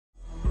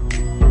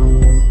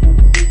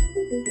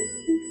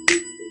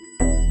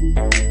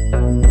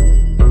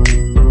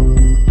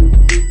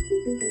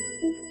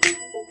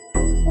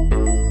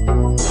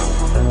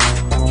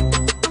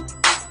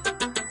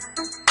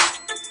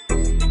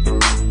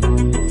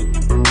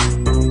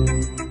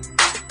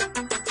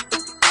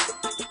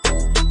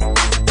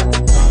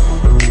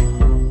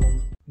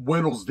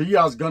Buenos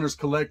dias, Gunners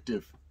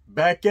Collective.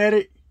 Back at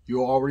it,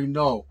 you already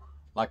know.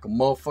 Like a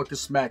motherfucking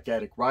smack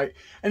addict, right?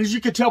 And as you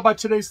can tell by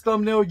today's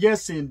thumbnail,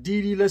 yes,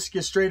 indeedy, let's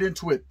get straight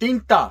into it.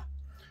 Tinta.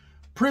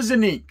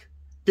 Prison ink.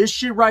 This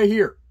shit right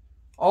here.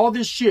 All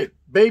this shit.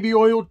 Baby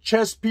oil,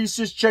 chess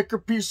pieces, checker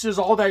pieces,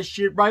 all that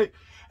shit, right?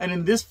 And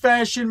in this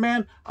fashion,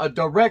 man, a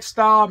direct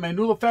style,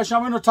 menudo fashion,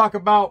 I'm going to talk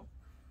about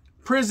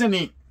prison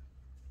ink.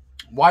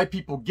 Why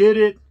people get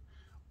it.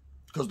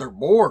 Because they're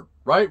bored,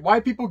 right? Why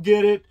people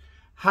get it.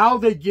 How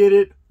they get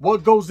it,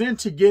 what goes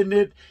into getting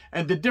it,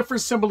 and the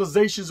different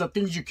symbolizations of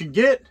things you can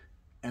get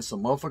and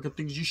some motherfucking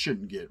things you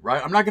shouldn't get,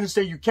 right? I'm not going to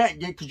say you can't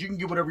get because you can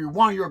get whatever you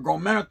want. You're a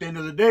grown man at the end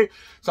of the day.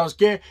 So I was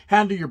scared,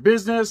 handle your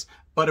business,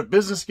 but if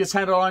business gets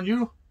handled on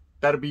you,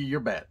 that'll be your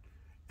bad.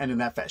 And in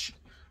that fashion.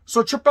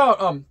 So trip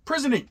out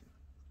prison ink.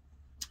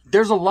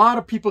 There's a lot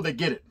of people that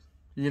get it,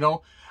 you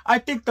know. I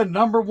think the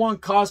 #1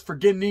 cause for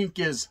getting ink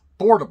is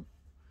boredom.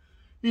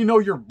 You know,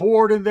 you're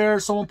bored in there.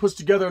 Someone puts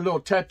together a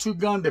little tattoo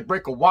gun. They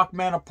break a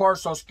Walkman apart.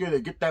 So I'm scared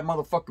they get that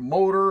motherfucking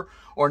motor.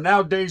 Or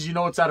nowadays, you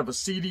know, it's out of a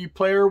CD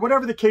player.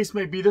 Whatever the case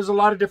may be, there's a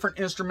lot of different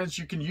instruments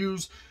you can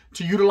use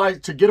to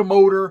utilize, to get a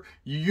motor.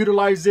 You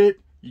utilize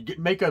it. You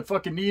make a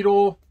fucking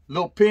needle,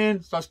 little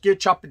pin. So I'm scared,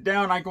 chop it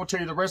down. I ain't going to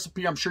tell you the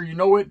recipe. I'm sure you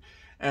know it.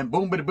 And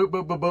boom, boop, boop,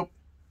 boop, boop, boop.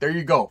 There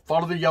you go.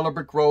 Follow the yellow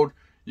brick road.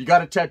 You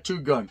got a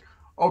tattoo gun.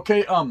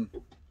 Okay,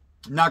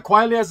 now,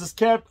 quietly as it's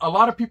kept, a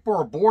lot of people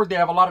are bored. They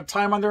have a lot of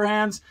time on their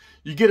hands.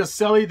 You get a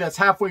celly that's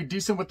halfway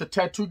decent with the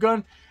tattoo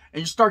gun,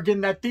 and you start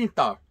getting that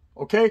tinta,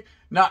 okay?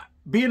 Now,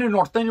 being a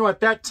norteño at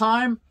that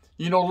time,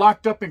 you know,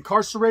 locked up,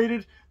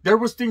 incarcerated, there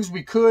was things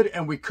we could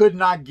and we could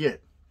not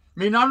get. I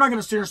mean, I'm not going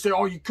to sit here and say,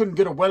 oh, you couldn't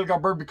get a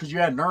huelga bird because you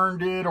hadn't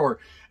earned it, or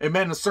it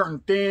meant a certain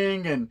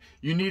thing, and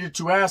you needed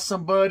to ask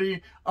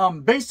somebody.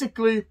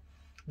 Basically,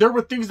 there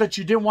were things that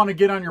you didn't want to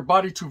get on your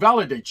body to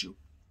validate you.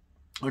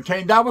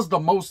 Okay, and that was the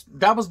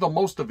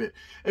most of it.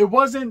 It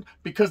wasn't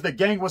because the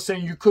gang was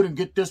saying you couldn't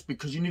get this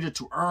because you needed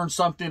to earn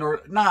something,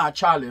 or nah,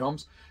 Charlie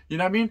Holmes. You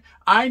know what I mean?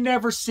 I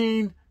never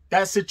seen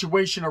that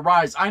situation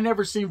arise. I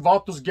never seen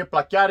vatos get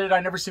plaqueated. I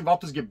never seen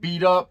vatos get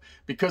beat up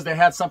because they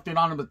had something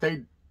on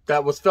them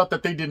that was felt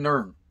that they didn't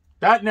earn.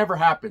 That never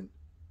happened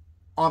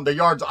on the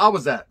yards I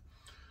was at.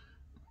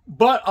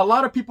 But a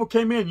lot of people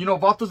came in, you know,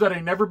 vatos that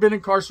ain't never been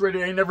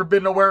incarcerated, ain't never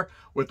been nowhere,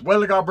 with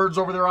huelga birds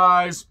over their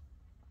eyes,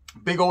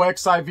 big old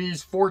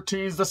XIVs,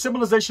 14s, the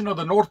symbolization of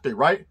the Norte,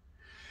 right?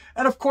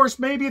 And of course,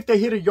 maybe if they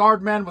hit a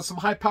yard man with some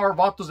high power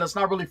vatos that's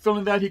not really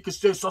feeling that, he could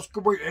say,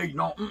 hey,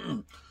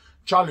 no,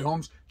 Charlie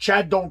Holmes,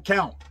 Chad don't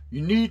count.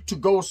 You need to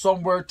go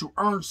somewhere to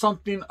earn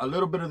something. A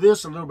little bit of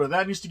this, a little bit of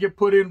that needs to get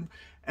put in,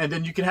 and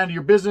then you can handle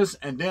your business,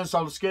 and then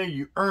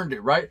you earned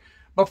it, right?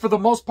 But for the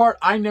most part,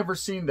 I never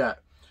seen that.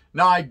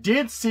 Now, I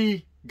did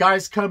see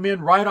guys come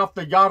in right off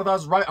the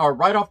yardas,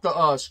 right off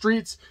the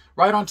streets,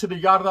 right onto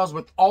the yardas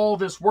with all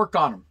this work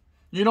on them.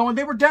 You know, and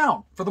they were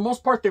down. For the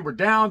most part, they were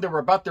down. They were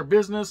about their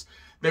business.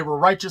 They were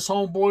righteous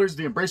homeboys.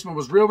 The embracement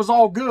was real. It was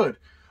all good.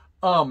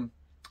 But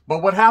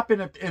what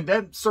happened in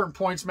that certain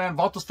points, man,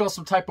 vatos felt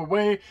some type of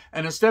way.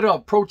 And instead of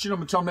approaching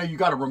them and telling them, hey, you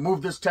got to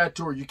remove this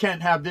tattoo, or you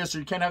can't have this, or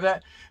you can't have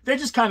that, they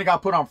just kind of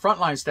got put on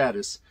frontline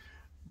status.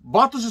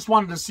 Vatos just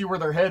wanted to see where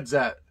their head's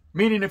at.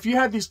 Meaning, if you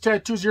have these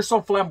tattoos, you're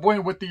so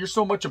flamboyant with it, you're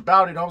so much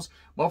about it,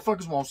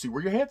 motherfuckers won't see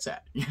where your head's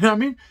at. You know what I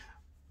mean?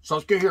 So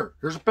let's get here.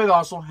 Here's a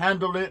pedazo.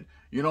 Handle it.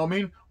 You know what I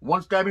mean?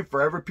 One stabbing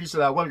for every piece of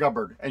that huelga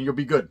bird, and you'll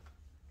be good.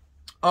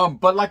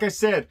 But like I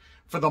said,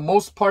 for the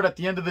most part, at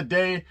the end of the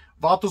day,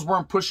 vatos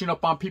weren't pushing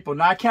up on people.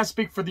 Now, I can't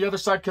speak for the other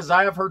side because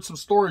I have heard some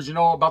stories, you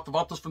know, about the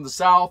vatos from the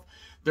South.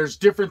 There's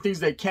different things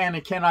they can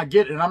and cannot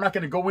get, and I'm not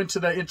going to go into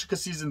the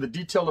intricacies and the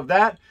detail of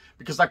that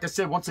because, like I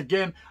said, once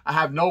again, I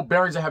have no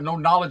bearings. I have no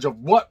knowledge of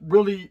what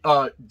really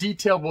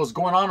detailed was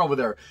going on over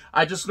there.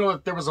 I just know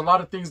that there was a lot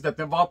of things that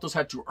the vatos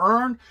had to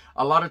earn,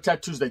 a lot of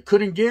tattoos they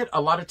couldn't get,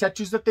 a lot of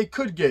tattoos that they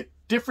could get,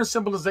 different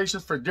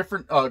symbolizations for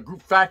different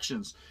group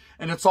factions,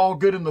 and it's all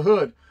good in the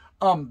hood.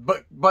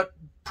 But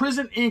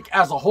prison ink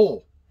as a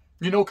whole,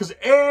 you know, because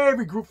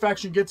every group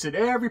faction gets it,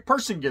 every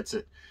person gets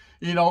it.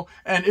 You know,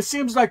 and it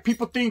seems like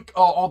people think,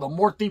 oh, the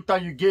more tinta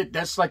you get,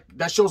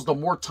 that shows the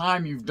more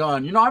time you've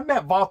done. You know, I've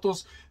met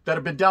vatos that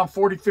have been down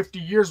 40, 50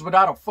 years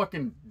without a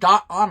fucking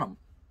dot on them.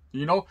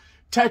 You know,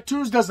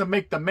 tattoos doesn't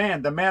make the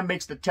man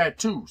makes the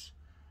tattoos.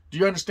 Do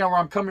you understand where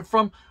I'm coming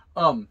from?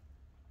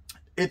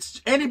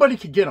 It's anybody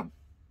can get them.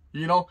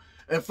 You know,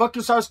 if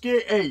fucking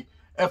Sasuke, hey,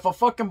 if a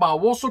fucking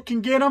baboso can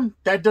get him,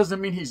 that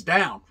doesn't mean he's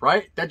down,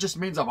 right? That just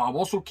means a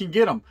baboso can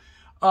get him.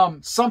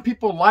 Some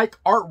people like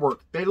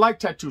artwork. They like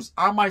tattoos.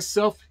 I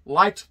myself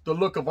liked the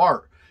look of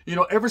art. You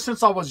know, ever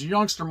since I was a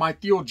youngster, my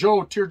Theo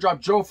Joe, Teardrop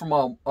Joe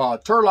from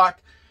Turlock,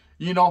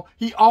 you know,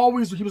 he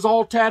was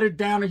all tatted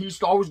down, and he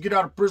used to always get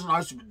out of prison. I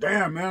used to be,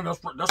 damn, man,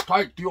 that's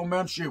tight, Theo,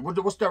 man, shit.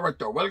 What's that right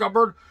there? Huelga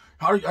bird?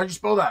 How do you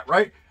spell that,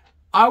 right?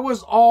 I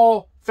was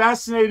all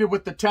fascinated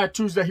with the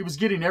tattoos that he was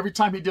getting. Every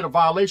time he did a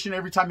violation,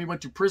 every time he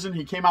went to prison,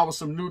 he came out with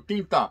some new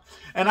tinta.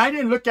 And I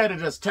didn't look at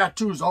it as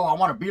tattoos. Oh, I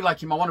want to be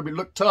like him. I want to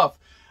look tough.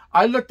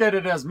 I looked at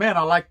it as, man,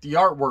 I like the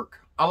artwork.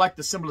 I like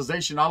the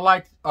symbolization. I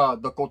like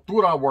the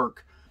cultura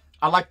work.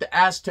 I like the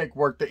Aztec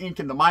work, the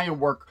Incan, the Mayan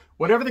work.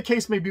 Whatever the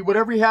case may be,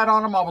 whatever he had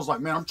on him, I was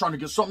like, man, I'm trying to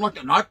get something like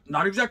that.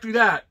 Not exactly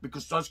that,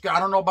 because I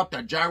don't know about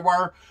that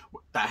jaguar,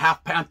 that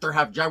half panther,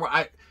 half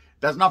jaguar.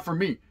 That's not for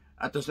me.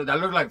 That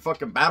looked like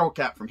fucking Battle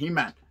Cat from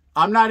He-Man.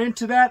 I'm not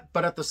into that,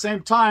 but at the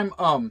same time,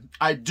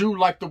 I do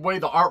like the way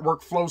the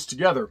artwork flows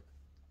together.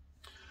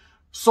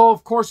 So,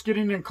 of course,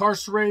 getting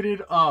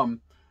incarcerated,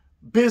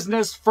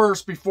 business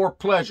first before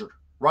pleasure,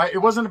 right? It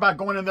wasn't about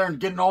going in there and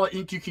getting all the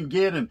ink you can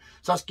get and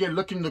Sasuke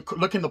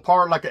looking the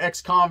part like an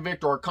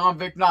ex-convict or a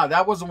convict. Nah,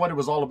 that wasn't what it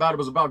was all about. It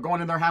was about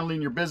going in there,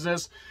 handling your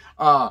business,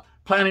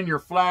 planting your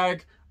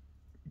flag,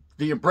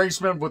 the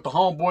embracement with the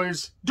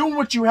homeboys, doing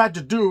what you had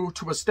to do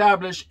to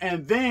establish.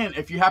 And then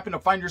if you happen to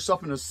find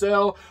yourself in a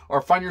cell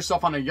or find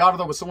yourself on a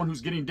yarda with someone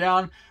who's getting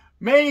down,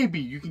 maybe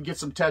you can get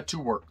some tattoo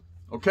work,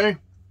 okay?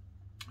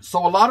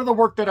 So a lot of the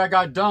work that I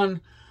got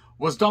done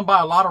was done by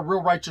a lot of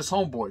real righteous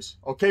homeboys,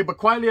 okay? But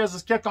quietly as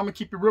it's kept, I'm going to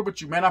keep it real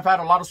with you, man. I've had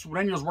a lot of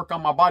sureños work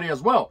on my body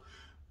as well.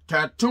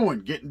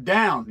 Tattooing, getting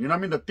down, you know what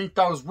I mean? To think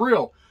that was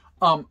real.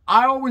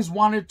 I always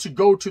wanted to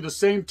go to the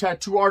same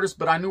tattoo artist,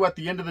 but I knew at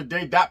the end of the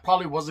day, that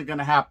probably wasn't going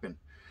to happen.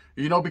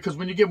 You know, because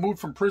when you get moved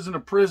from prison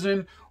to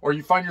prison, or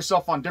you find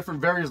yourself on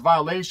different various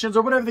violations,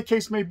 or whatever the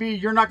case may be,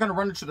 you're not going to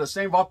run into the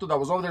same vato that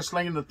was over there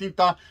slanging the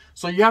tinta.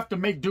 So you have to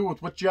make do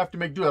with what you have to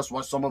make do. That's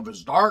why some of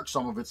it's dark,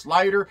 some of it's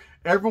lighter.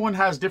 Everyone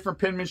has different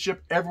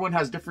penmanship. Everyone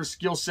has different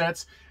skill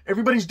sets.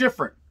 Everybody's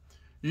different.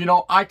 You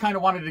know, I kind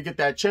of wanted to get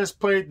that chest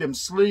plate, them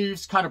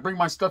sleeves, kind of bring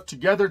my stuff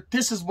together.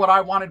 This is what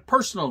I wanted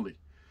personally.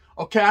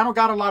 Okay, I don't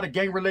got a lot of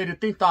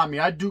gang-related things on me.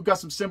 I do got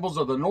some symbols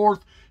of the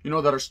North, you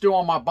know, that are still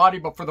on my body.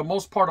 But for the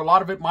most part, a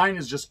lot of it, mine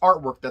is just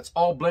artwork that's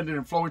all blended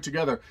and flowing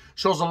together.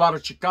 Shows a lot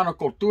of Chicano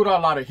cultura,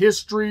 a lot of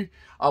history,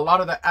 a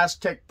lot of the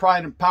Aztec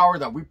pride and power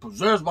that we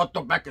possessed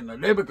back in the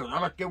day, because I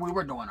like it, we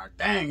were doing our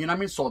thing. You know what I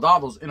mean?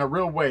 Soldados in a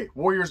real way.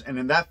 Warriors, and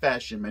in that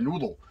fashion,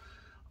 menudo.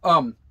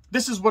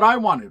 This is what I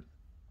wanted.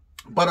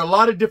 But a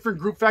lot of different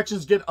group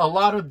factions get a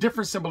lot of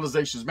different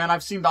symbolizations. Man,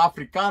 I've seen the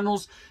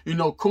Africanos, you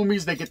know,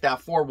 Kumis, they get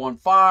that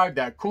 415,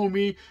 that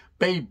Kumi,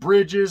 Bay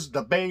Bridges,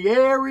 the Bay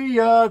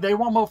Area. They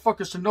want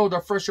motherfuckers to know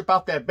they're fresh up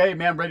out that bay,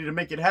 man, ready to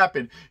make it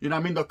happen. You know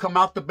what I mean? They'll come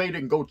out the bay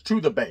and go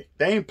to the bay.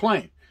 They ain't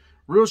playing.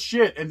 Real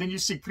shit. And then you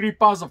see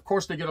Kripas, of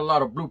course, they get a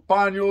lot of blue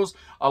paños,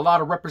 a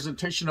lot of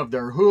representation of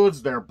their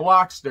hoods, their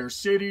blocks, their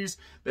cities.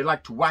 They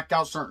like to whack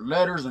out certain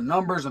letters and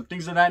numbers and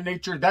things of that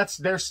nature. That's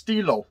their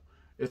stilo.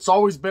 It's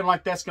always been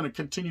like that's going to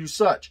continue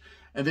such.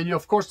 And then, you,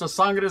 of course, the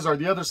Sangres are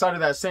the other side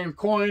of that same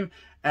coin.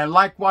 And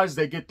likewise,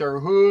 they get their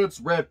hoods,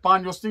 red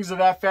paños, things of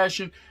that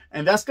fashion.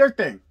 And that's their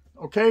thing,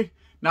 okay?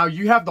 Now,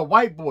 you have the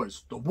white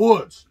boys, the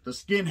Woods, the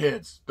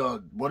skinheads,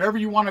 the whatever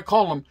you want to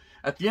call them.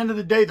 At the end of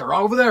the day, they're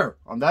over there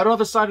on that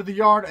other side of the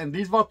yard. And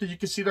these vatos, you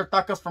can see their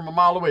tacas from a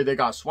mile away. They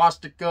got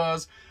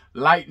swastikas,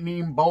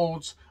 lightning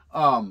bolts,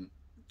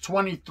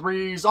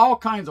 23s, all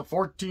kinds of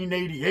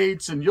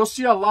 1488s. And you'll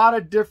see a lot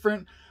of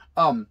different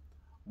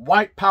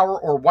white power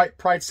or white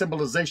pride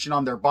symbolization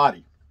on their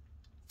body.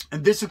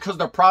 And this is because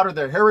they're proud of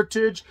their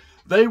heritage.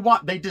 They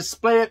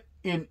display it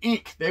in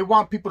ink. They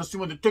want people to see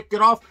when they take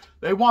it off.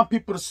 They want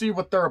people to see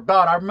what they're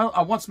about.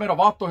 I once met a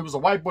vato. He was a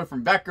white boy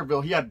from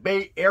Vacaville. He had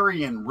Bay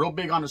Aryan real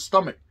big on his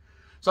stomach.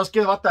 So let's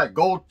get about that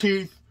gold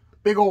teeth,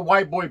 big old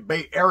white boy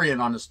Bay Aryan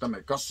on his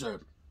stomach. I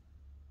said,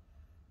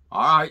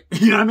 all right.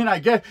 You know what I mean? I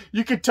get,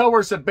 you could tell where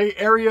it said Bay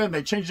Area and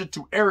they changed it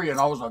to area. And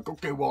I was like,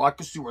 okay, well, I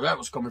could see where that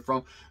was coming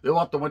from. They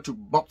went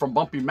from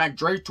Bumpy Mac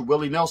Dre to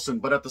Willie Nelson.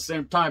 But at the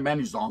same time, man,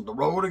 he's on the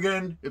road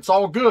again. It's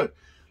all good.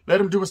 Let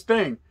him do his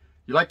thing.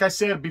 Like I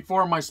said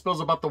before in my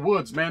spills about the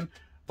Woods, man,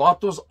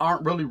 vatos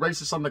aren't really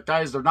racist on the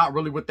guys. They're not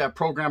really with that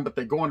program, but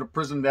they go into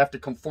prison. They have to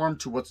conform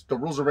to what's the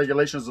rules and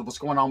regulations of what's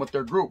going on with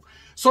their group.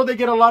 So they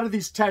get a lot of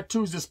these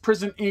tattoos, this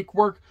prison ink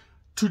work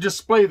to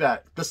display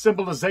that, the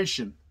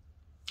symbolization.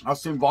 I've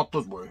seen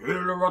vatos with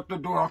Hitler at the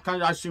door.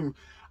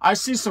 I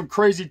see some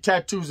crazy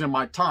tattoos in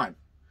my time.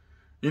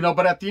 You know,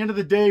 but at the end of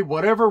the day,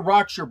 whatever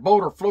rocks your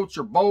boat or floats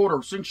your boat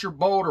or sinks your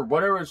boat or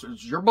whatever,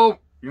 it's your boat.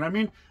 You know what I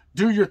mean?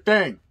 Do your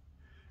thing.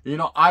 You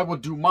know, I will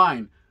do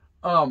mine.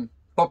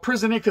 But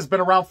prison ink has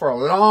been around for a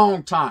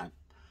long time.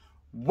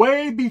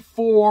 Way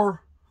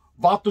before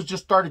vatos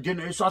just started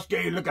getting, hey,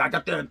 Sasuke, look, I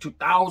got that in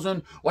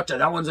 2000. Watch that,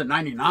 that one's in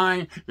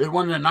 99. This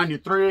one's in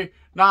 93.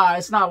 Nah,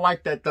 it's not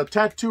like that. The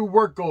tattoo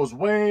work goes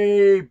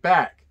way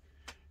back,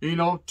 you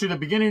know, to the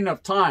beginning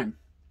of time,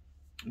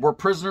 where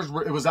prisoners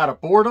were, it was out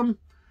of boredom.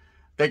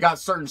 They got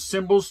certain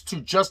symbols to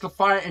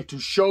justify and to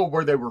show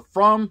where they were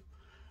from.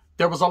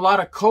 There was a lot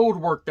of code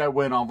work that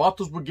went on.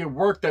 Vatos would get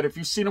work that if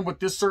you seen them with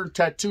this certain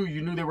tattoo,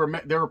 you knew they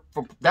were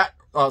from that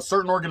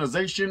certain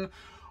organization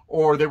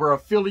or they were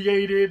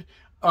affiliated.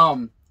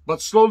 But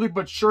slowly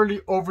but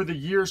surely over the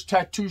years,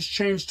 tattoos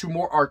changed to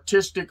more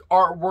artistic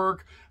artwork,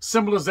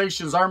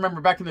 symbolizations. I remember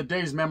back in the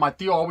days, man, my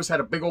tío always had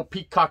a big old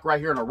peacock right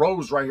here and a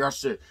rose right here. I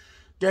said,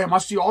 damn, I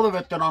see all the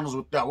veteranos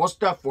with that. What's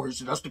that for? He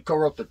said, that's to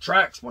cover up the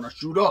tracks when I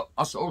shoot up.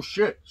 I said, oh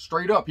shit,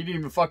 straight up. He didn't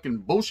even fucking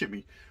bullshit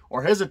me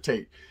or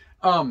hesitate.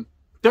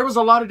 there was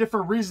a lot of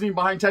different reasoning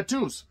behind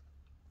tattoos.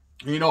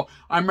 You know,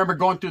 I remember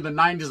going through the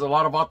 90s, a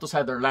lot of vatos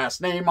had their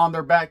last name on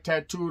their back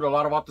tattooed. A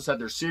lot of vatos had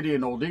their city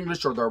in Old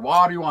English or their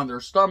barrio on their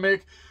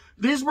stomach.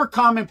 These were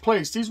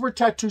commonplace. These were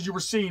tattoos you were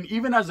seeing.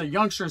 Even as a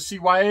youngster in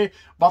CYA,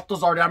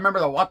 vatos already, I remember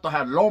the vato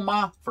had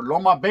Loma, for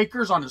Loma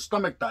Bakers on his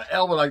stomach. The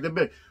L was like the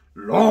big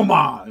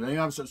Loma. You know what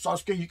I'm saying? So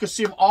you could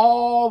see him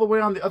all the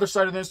way on the other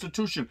side of the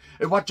institution.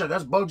 Hey, watch out,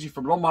 that's Bugsy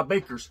from Loma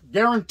Bakers.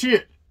 Guarantee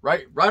it,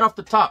 right? Right off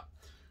the top.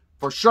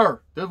 For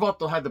sure. This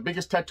vato had the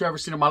biggest tattoo I've ever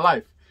seen in my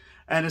life.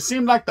 And it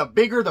seemed like the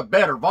bigger, the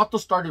better. Vato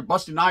started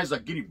busting eyes,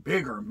 like getting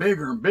bigger and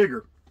bigger and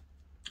bigger.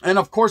 And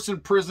of course,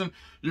 in prison,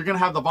 you're going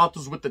to have the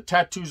vatos with the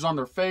tattoos on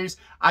their face.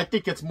 I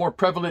think it's more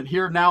prevalent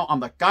here now on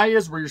the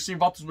calles, where you're seeing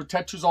vatos with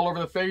tattoos all over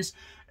the face.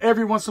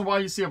 Every once in a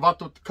while, you see a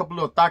vato with a couple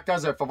of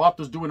tacas. If a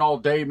vato's doing all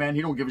day, man,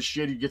 he don't give a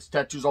shit. He gets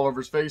tattoos all over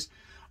his face.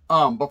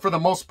 But for the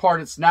most part,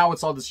 it's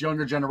all this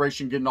younger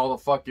generation getting all the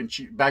fucking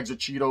bags of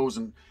Cheetos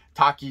and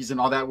Takis and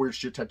all that weird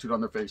shit tattooed on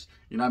their face.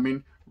 You know what I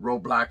mean?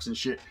 Roblox and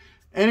shit.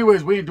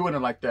 Anyways, we ain't doing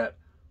it like that.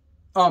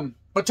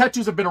 But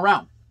tattoos have been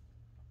around.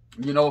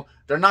 You know,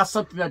 they're not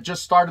something that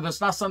just started. It's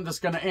not something that's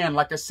going to end.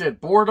 Like I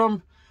said,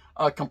 boredom,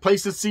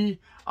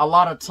 complacency, a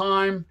lot of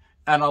time,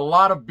 and a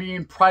lot of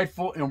being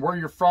prideful in where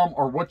you're from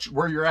or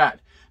where you're at.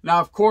 Now,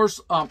 of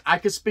course, I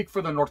can speak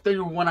for the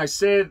Norteño when I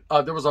said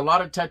there was a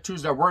lot of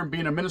tattoos that weren't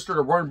being administered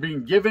or weren't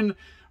being given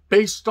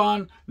based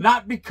on,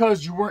 not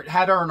because you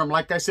had earned them.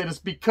 Like I said, it's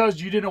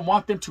because you didn't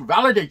want them to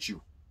validate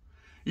you.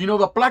 You know,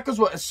 the placas,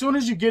 as soon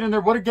as you get in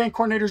there, what do gang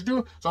coordinators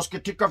do? So let's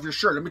take off your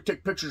shirt. Let me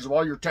take pictures of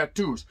all your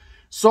tattoos.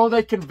 So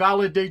they can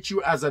validate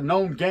you as a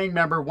known gang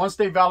member. Once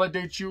they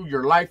validate you,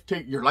 your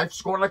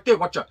life's going like this.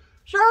 Watch out.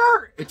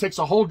 Sure. It takes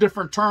a whole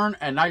different turn,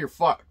 and now you're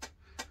fucked.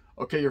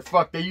 Okay, you're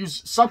fucked. They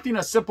use something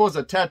as simple as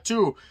a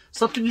tattoo,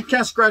 something you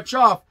can't scratch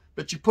off,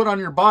 that you put on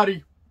your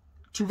body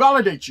to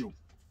validate you.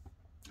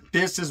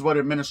 This is what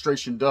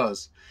administration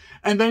does.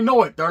 And they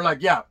know it. They're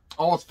like, yeah,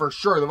 oh, it's for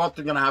sure. They're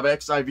going to have an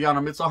XIV on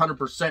him. It's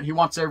 100%. He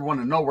wants everyone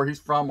to know where he's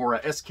from, or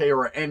a SK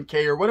or a NK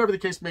or whatever the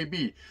case may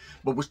be.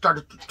 But we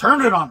started to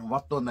turn it on him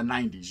in the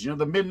 90s. You know,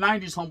 the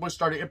mid-90s, homeboys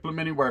started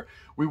implementing where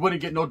we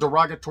wouldn't get no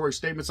derogatory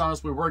statements on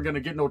us. We weren't going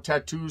to get no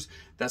tattoos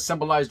that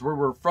symbolized where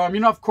we're from.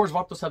 You know, of course,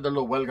 vatos had their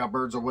little huelga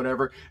birds or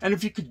whatever. And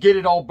if you could get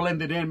it all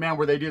blended in, man,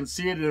 where they didn't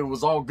see it, it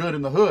was all good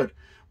in the hood.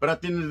 But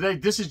at the end of the day,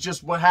 this is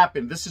just what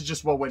happened. This is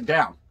just what went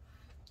down,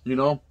 you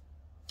know.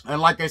 And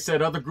like I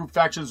said, other group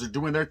factions are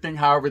doing their thing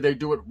however they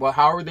do it, well,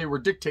 however they were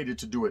dictated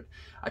to do it.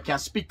 I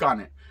can't speak on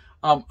it.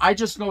 I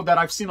just know that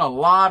I've seen a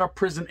lot of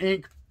Prison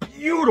Ink.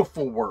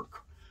 Beautiful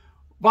work.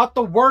 But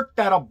the work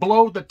that'll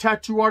blow the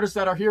tattoo artists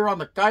that are here on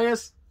the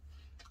calles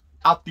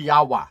out the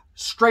agua.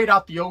 Straight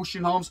out the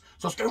ocean, homes.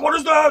 So, what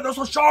is that? That's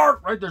a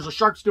shark, right? There's a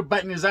shark still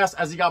biting his ass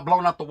as he got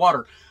blown out the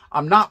water.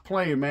 I'm not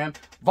playing, man.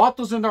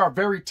 Vatos in there are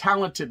very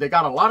talented. They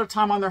got a lot of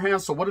time on their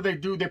hands. So what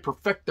do? They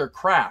perfect their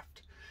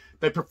craft.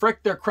 They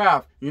perfect their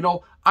craft. You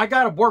know, I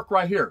got to work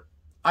right here.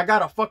 I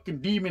got a fucking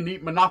demon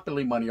eat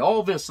Monopoly money.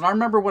 All this. And I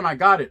remember when I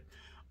got it,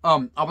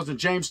 I was in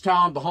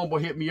Jamestown. The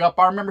homeboy hit me up.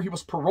 I remember he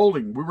was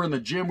paroling. We were in the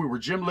gym. We were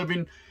gym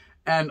living.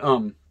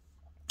 And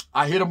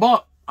I hit him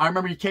up. I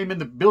remember he came in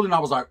the building. I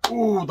was like,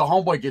 ooh, the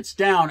homeboy gets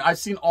down. I've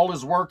seen all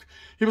his work.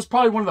 He was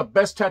probably one of the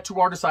best tattoo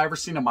artists I ever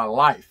seen in my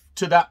life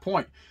to that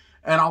point.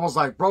 And I was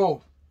like,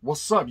 bro,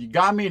 what's up? You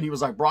got me? And he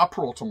was like, bro, I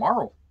parole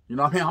tomorrow. You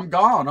know what I mean? I'm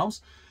gone.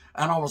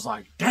 And I was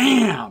like,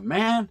 damn,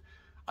 man.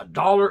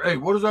 $1, hey,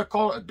 what is that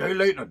called? A day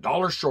late and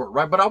 $1 short,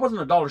 right? But I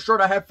wasn't $1 short.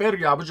 I had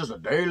feria. I was just a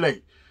day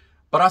late.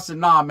 But I said,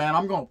 nah, man,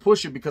 I'm going to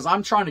push it because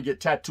I'm trying to get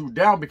tattooed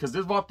down because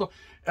this vato,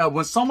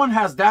 when someone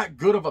has that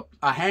good of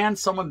a hand,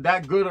 someone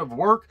that good of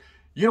work,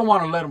 you don't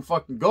want to let them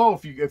fucking go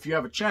if you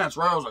have a chance,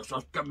 right? I was like,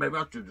 so maybe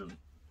I should just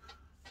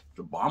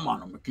bomb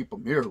on them and keep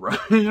them here, right?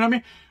 You know what I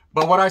mean?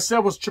 But what I said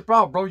was, chip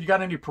out, bro. You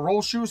got any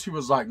parole shoes? He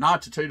was like, nah,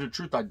 to tell you the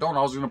truth, I don't.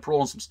 I was going to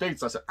parole in some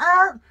states. I said,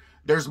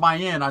 there's my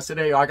in. I said,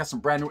 hey, I got some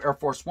brand new Air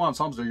Force Ones,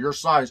 homes. They're your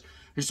size.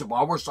 He said,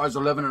 well, I wear size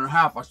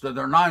 11.5. I said,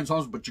 they're 9s,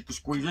 homes, but you can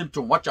squeeze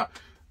into them. Watch out.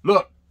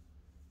 Look,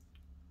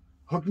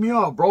 hook me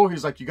up, bro.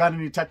 He's like, you got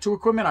any tattoo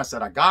equipment? I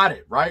said, I got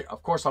it, right?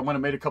 Of course, I went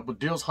and made a couple of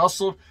deals,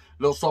 hustled.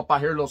 Little soap out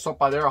here, little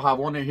soap out there. I'll have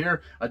one in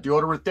here, a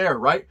deodorant there,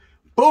 right?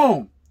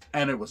 Boom.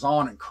 And it was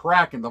on and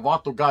cracking. The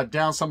vato got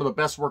down. Some of the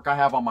best work I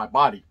have on my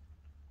body.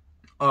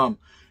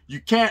 You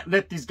can't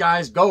let these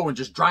guys go and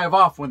just drive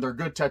off when they're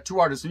good tattoo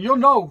artists. And you'll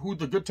know who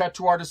the good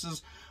tattoo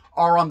artists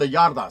are on the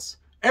yardas.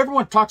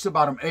 Everyone talks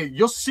about them. Hey,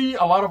 you'll see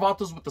a lot of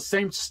vatos with the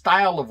same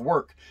style of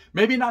work.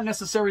 Maybe not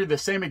necessarily the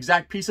same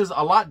exact pieces.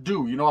 A lot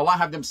do. You know, a lot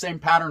have them same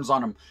patterns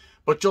on them.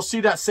 But you'll see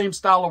that same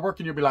style of work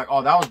and you'll be like,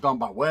 oh, that was done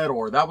by Wet,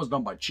 or that was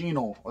done by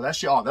Chino. Or that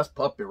shit, oh, that's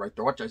Puppet right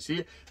there. Watch, I see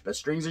it. That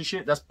strings and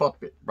shit, that's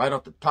Puppet right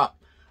off the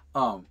top.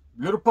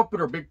 Little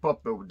Puppet or Big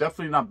Puppet?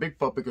 Definitely not Big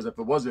Puppet, because if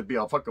it was, it'd be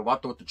a fucking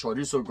vato with the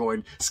chorizo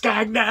going,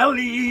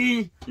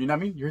 Scagnelli! You know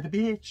what I mean? You're the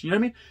bitch. You know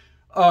what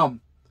I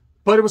mean?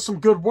 But it was some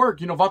good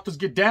work. You know, vatos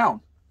get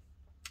down.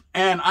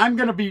 And I'm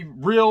going to be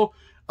real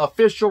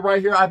official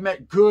right here. I've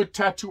met good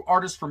tattoo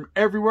artists from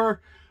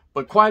everywhere.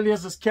 But quietly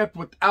as it's kept,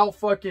 without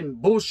fucking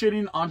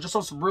bullshitting, on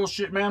some real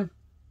shit, man.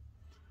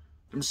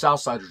 Them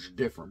Southsiders are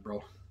different,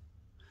 bro.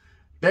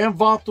 Them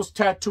Vatos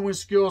tattooing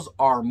skills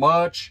are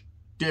much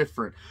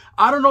different.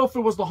 I don't know if it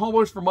was the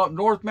homeboys from up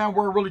north, man. We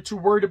weren't really too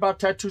worried about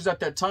tattoos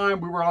at that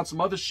time. We were on some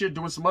other shit,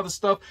 doing some other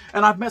stuff.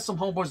 And I've met some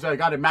homeboys that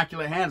got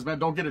immaculate hands, man.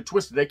 Don't get it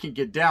twisted. They can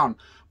get down.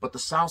 But the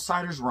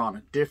Southsiders were on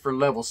a different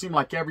level. Seemed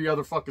like every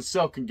other fucking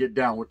cell can get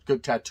down with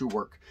good tattoo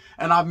work.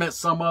 And I've met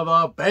some of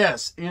the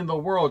best in the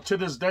world. To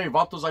this day,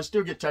 Vatos, I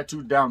still get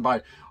tattooed down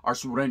by our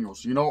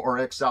Sureños, you know, or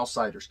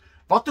ex-Southsiders.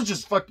 Vatos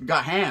just fucking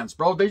got hands,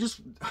 bro.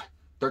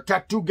 Their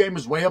tattoo game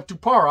is way up to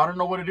par. I don't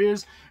know what it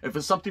is. If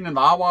it's something in the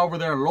Agua over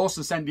there in Los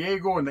and San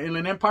Diego and the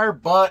Inland Empire,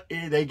 but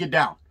they get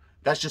down.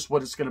 That's just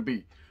what it's going to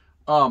be.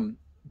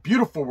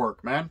 Beautiful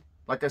work, man.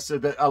 Like I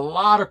said, a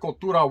lot of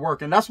cultura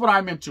work. And that's what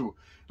I'm into.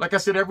 Like I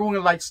said,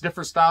 everyone likes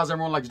different styles.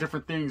 Everyone likes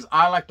different things.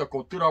 I like the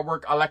cultura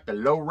work. I like the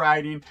low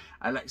riding.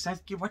 I like,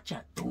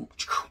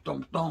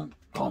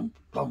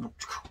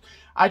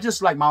 I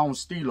just like my own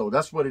stilo.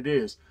 That's what it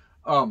is.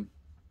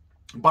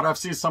 But I've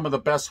seen some of the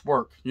best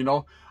work, you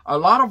know. A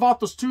lot of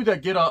Vatos, too,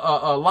 that get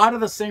a lot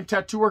of the same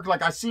tattoo work.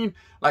 Like, I've seen,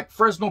 like,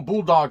 Fresno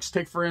Bulldogs,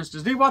 take, for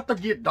instance. They want to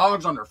get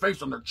dogs on their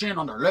face, on their chin,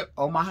 on their lip.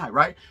 Oh, my,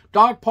 right?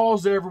 Dog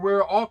paws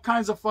everywhere. All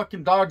kinds of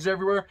fucking dogs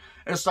everywhere.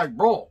 It's like,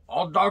 bro,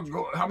 all dogs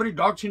go, how many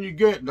dogs can you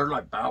get? And they're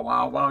like, bow,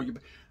 wow, wow.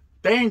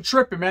 They ain't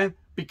tripping, man,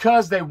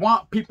 because they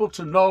want people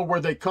to know where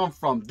they come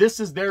from.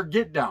 This is their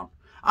get down.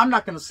 I'm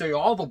not going to say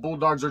all the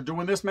Bulldogs are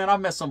doing this, man.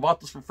 I've met some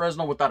Vatos from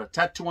Fresno without a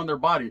tattoo on their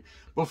body.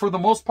 But for the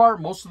most part,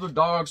 most of the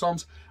dogs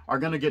are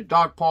going to get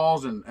dog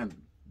paws and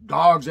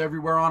dogs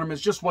everywhere on them.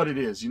 It's just what it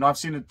is. You know, I've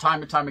seen it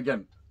time and time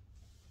again.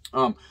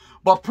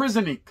 But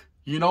prison ink,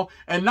 you know,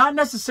 and not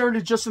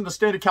necessarily just in the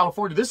state of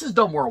California. This is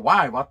done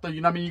worldwide. You know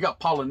what I mean? You got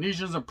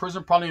Polynesians in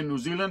prison, probably in New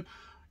Zealand,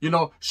 you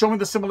know, showing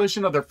the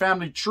simulation of their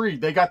family tree.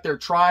 They got their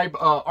tribe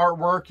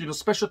artwork, you know,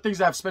 special things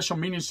that have special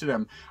meanings to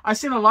them. I've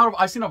seen a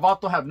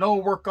Vato have no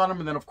work on him,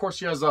 and then of course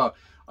he has a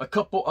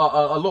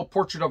little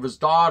portrait of his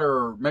daughter,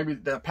 or maybe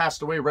that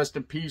passed away, rest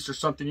in peace, or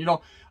something, you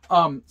know,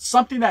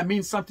 something that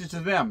means something to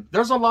them.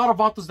 There's a lot of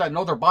Vatos that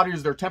know their body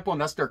is their temple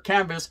and that's their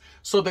canvas,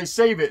 so they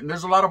save it. And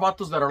there's a lot of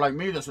Vatos that are like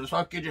me that says,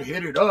 how could you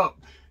hit it up,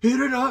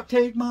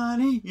 take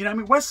money, you know what I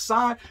mean? West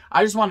Side,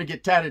 I just want to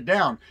get tatted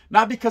down,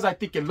 not because I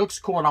think it looks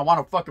cool and I want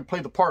to fucking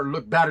play the part and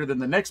look better than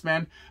the next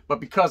man, but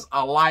because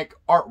I like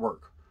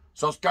artwork.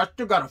 So I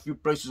still got a few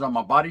places on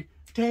my body.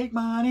 Take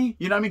money,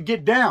 you know what I mean?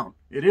 Get down.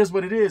 It is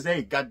what it is.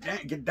 Hey,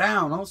 goddamn, get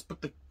down. Let's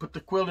put the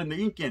quill and the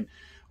ink in.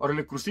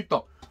 Orale,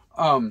 crucito.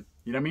 You know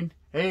what I mean?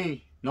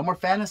 Hey, no more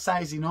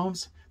fantasizing,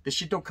 homes. This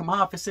shit don't come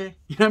off, you know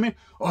what I mean?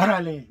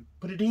 Orale,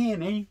 put it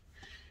in, eh?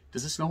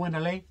 Does it snow in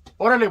LA?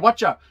 Orale,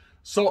 watch out.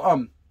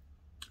 So,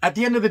 at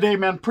the end of the day,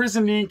 man,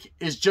 prison ink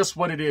is just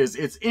what it is.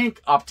 It's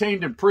ink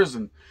obtained in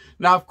prison.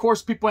 Now, of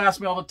course, people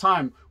ask me all the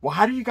time, well,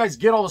 how do you guys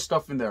get all the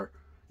stuff in there?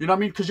 You know what I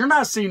mean? Because you're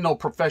not seeing no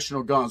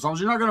professional guns.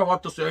 You're not going to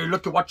want to say, hey,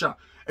 look, watch out.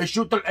 Hey,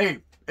 shoot the,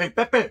 hey,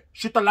 Pepe,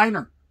 shoot the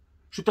liner.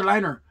 Shoot the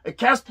liner. Hey,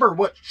 Casper,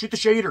 what? Shoot the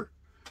shader.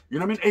 You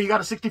know what I mean? Hey, you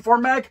got a 64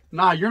 mag?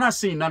 Nah, you're not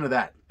seeing none of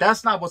that.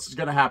 That's not what's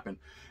going to happen.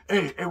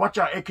 Hey, watch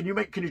out. Hey, can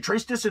you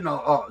trace this and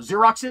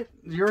Xerox it?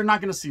 You're not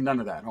going to see none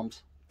of that,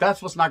 Holmes.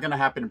 That's what's not going to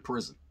happen in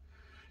prison.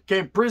 Okay,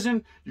 in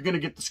prison, you're going to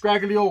get the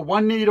scraggly old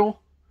one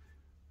needle,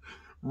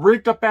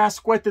 rigged up ass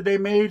sweat that they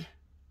made.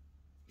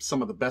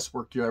 Some of the best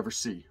work you ever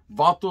see.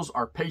 Vatos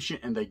are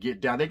patient and they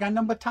get down. They got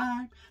number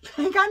time.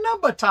 They ain't got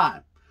number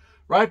time.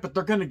 Right? But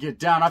they're going to get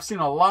down. I've seen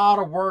a lot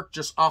of work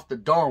just off the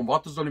dome.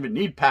 Vatos don't even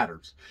need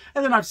patterns.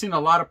 And then I've seen a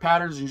lot of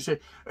patterns and you say,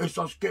 hey,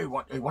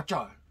 Sasuke, hey, watch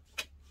out.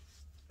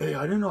 Hey,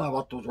 I didn't know how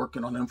Vatos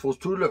working on them fools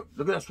too. Look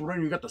at that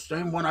Sureño. You got the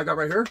same one I got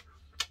right here.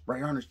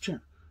 Right on his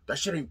chin. That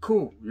shit ain't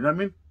cool. You know what I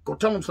mean? Go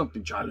tell him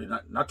something, Charlie.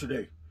 Not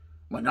today.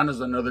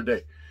 Mañana's another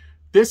day.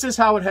 This is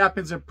how it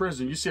happens in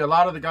prison. You see a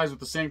lot of the guys with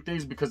the same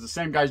things because the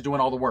same guy's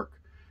doing all the work.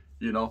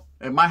 You know,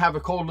 it might have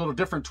a cold little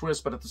different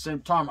twist, but at the same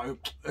time,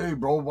 hey,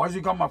 bro, why's he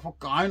got my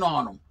fucking iron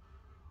on him?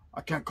 I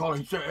can't call it.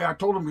 He said, hey, I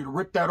told him to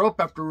rip that up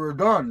after we were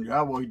done.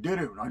 Yeah, well, he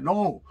did it. I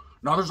know.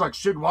 Now there's like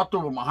Sig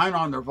Vato with my hind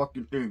on their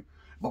fucking thing.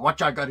 But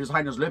watch out, got his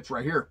hind on his lips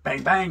right here.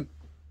 Bang, bang.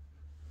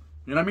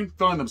 You know what I mean?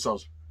 Filling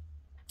themselves.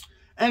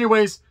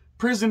 Anyways,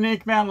 prison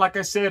ink, man, like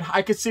I said,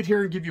 I could sit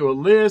here and give you a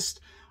list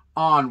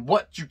on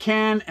what you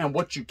can and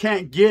what you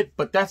can't get,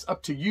 but that's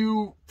up to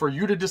you for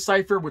you to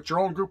decipher with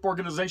your own group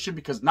organization,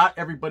 because not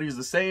everybody is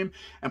the same.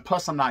 And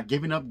plus, I'm not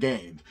giving up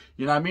game.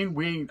 You know what I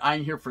mean? I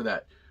ain't here for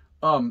that.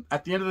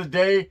 At the end of the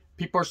day,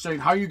 people are saying,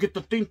 how you get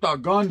the tinta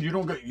gun? You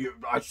don't get,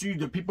 I see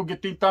the people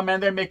get tinta,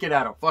 man. They make it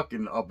out of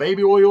fucking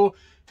baby oil,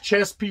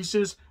 chess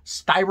pieces,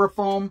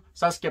 styrofoam.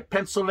 Sasuke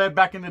pencil lead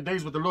back in the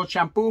days with the little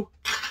shampoo.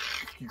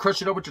 You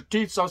crush it up with your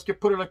teeth. Sasuke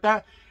put it like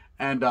that.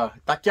 And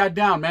takia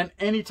down, man.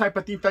 Any type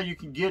of tinta you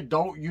can get,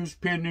 don't use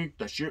pen ink.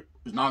 That shit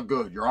is not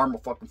good. Your arm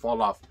will fucking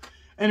fall off.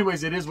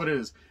 Anyways, it is what it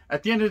is.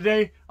 At the end of the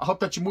day, I hope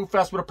that you move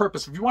fast with a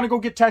purpose. If you want to go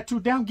get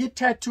tattooed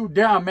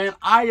down, man.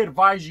 I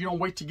advise you don't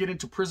wait to get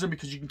into prison,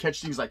 because you can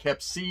catch things like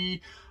Hep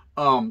C,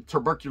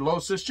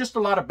 tuberculosis, just a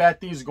lot of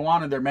bad things go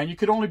on in there, man. You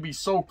could only be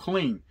so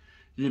clean,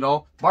 you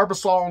know.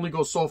 Barbasol only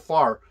goes so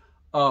far.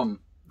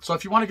 So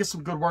if you want to get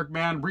some good work,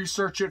 man,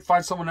 research it,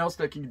 find someone else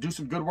that can do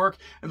some good work.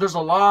 And there's a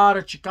lot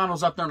of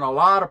Chicanos out there and a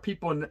lot of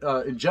people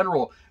in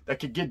general that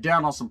could get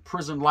down on some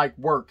prison-like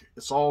work.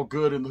 It's all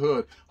good in the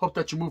hood. Hope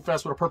that you move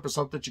fast with a purpose.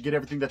 Hope that you get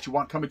everything that you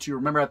want coming to you.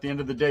 Remember, at the end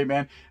of the day,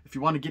 man, if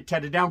you want to get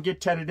tatted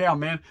down,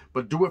 man.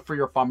 But do it for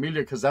your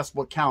familia, because that's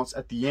what counts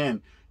at the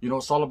end. You know,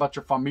 it's all about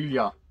your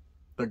familia.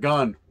 The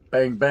gun.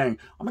 Bang, bang.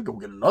 I'm going to go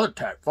get another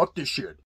tat. Fuck this shit.